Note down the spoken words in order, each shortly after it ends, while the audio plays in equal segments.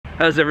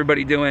How's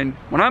everybody doing?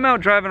 When I'm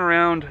out driving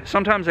around,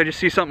 sometimes I just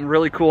see something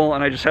really cool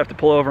and I just have to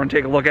pull over and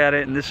take a look at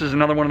it, and this is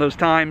another one of those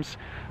times.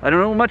 I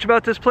don't know much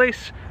about this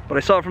place, but I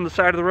saw it from the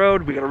side of the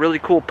road. We got a really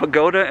cool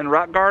pagoda and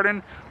rock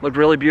garden. Looked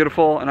really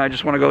beautiful, and I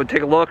just want to go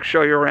take a look,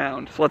 show you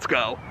around. So let's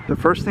go. The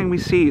first thing we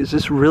see is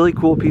this really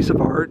cool piece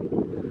of art.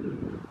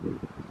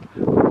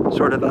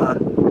 Sort of a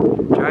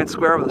giant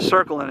square with a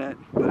circle in it,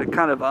 but it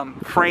kind of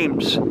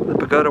frames the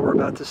pagoda we're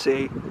about to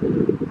see.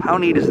 How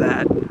neat is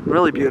that?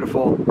 Really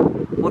beautiful.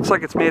 Looks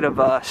like it's made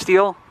of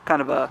steel, kind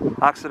of a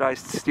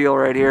oxidized steel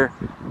right here,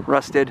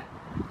 rusted.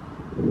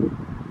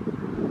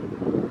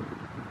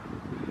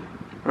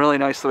 Really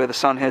nice the way the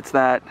sun hits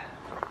that.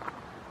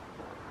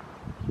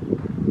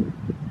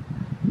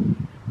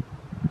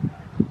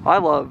 I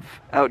love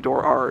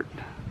outdoor art.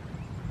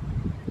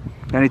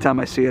 Anytime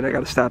I see it, I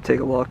gotta stop,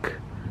 take a look.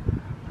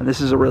 And this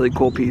is a really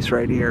cool piece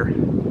right here.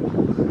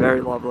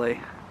 Very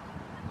lovely.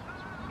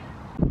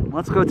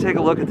 Let's go take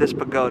a look at this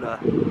pagoda.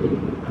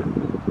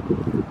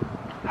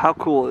 How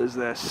cool is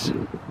this?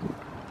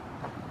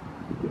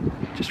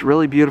 Just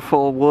really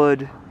beautiful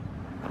wood.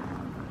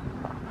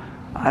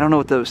 I don't know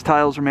what those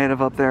tiles are made of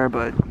up there,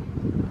 but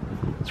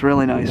it's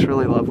really nice,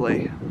 really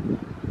lovely.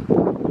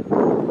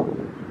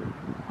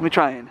 Let me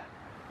try and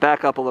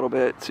back up a little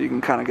bit so you can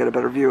kind of get a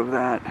better view of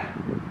that.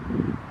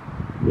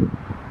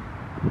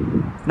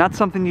 Not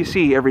something you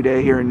see every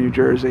day here in New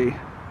Jersey,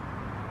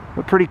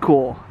 but pretty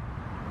cool.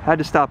 Had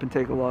to stop and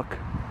take a look.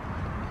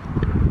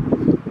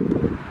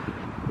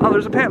 Oh,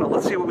 there's a panel.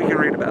 Let's see what we can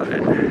read about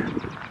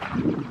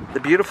it. The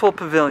beautiful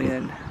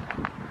pavilion.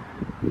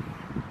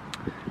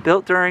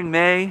 Built during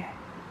May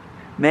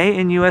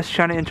in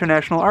U.S.-China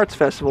International Arts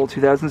Festival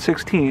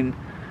 2016.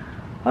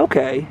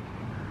 Okay.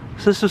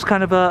 So this was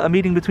kind of a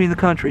meeting between the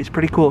countries.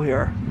 Pretty cool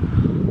here.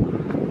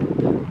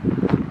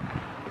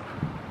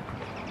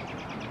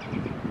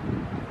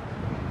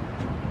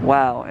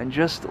 Wow, and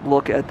just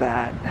look at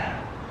that.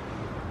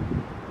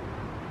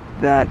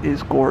 That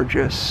is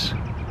gorgeous.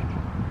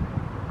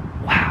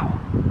 Wow.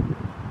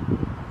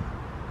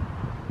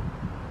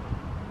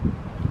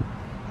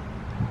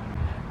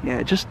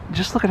 Yeah, just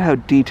look at how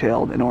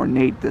detailed and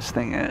ornate this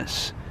thing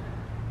is.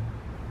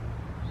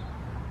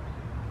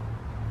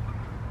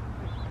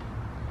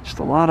 Just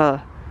a lot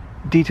of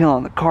detail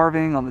on the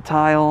carving, on the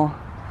tile.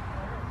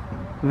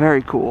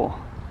 Very cool.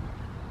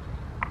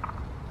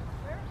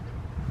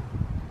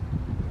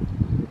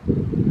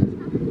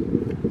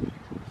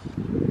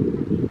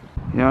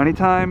 You know,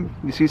 anytime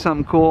you see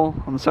something cool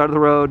on the side of the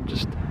road,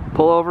 just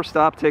pull over,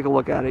 stop, take a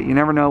look at it. You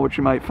never know what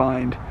you might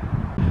find.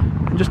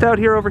 And just out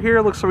here, over here,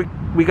 looks like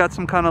we got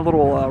some kind of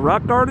little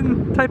rock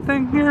garden type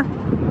thing here.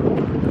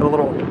 Got a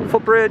little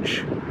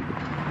footbridge.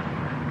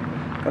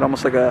 Got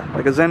almost like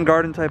a Zen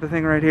garden type of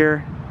thing right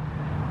here.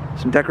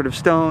 Some decorative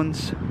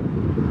stones.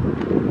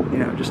 You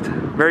know, just a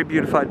very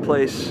beautified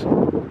place.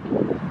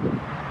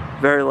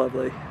 Very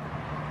lovely.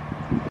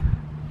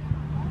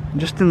 And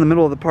just in the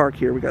middle of the park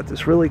here, we got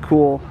this really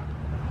cool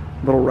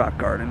little rock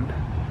garden.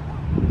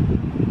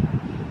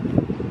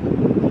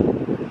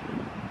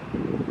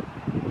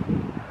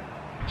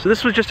 So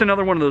this was just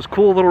another one of those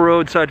cool little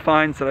roadside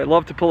finds that I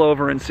love to pull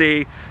over and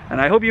see, and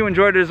I hope you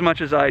enjoyed it as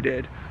much as I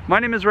did. My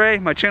name is Ray,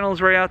 my channel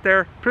is Ray Out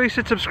There. Please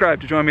hit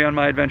subscribe to join me on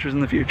my adventures in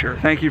the future.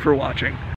 Thank you for watching.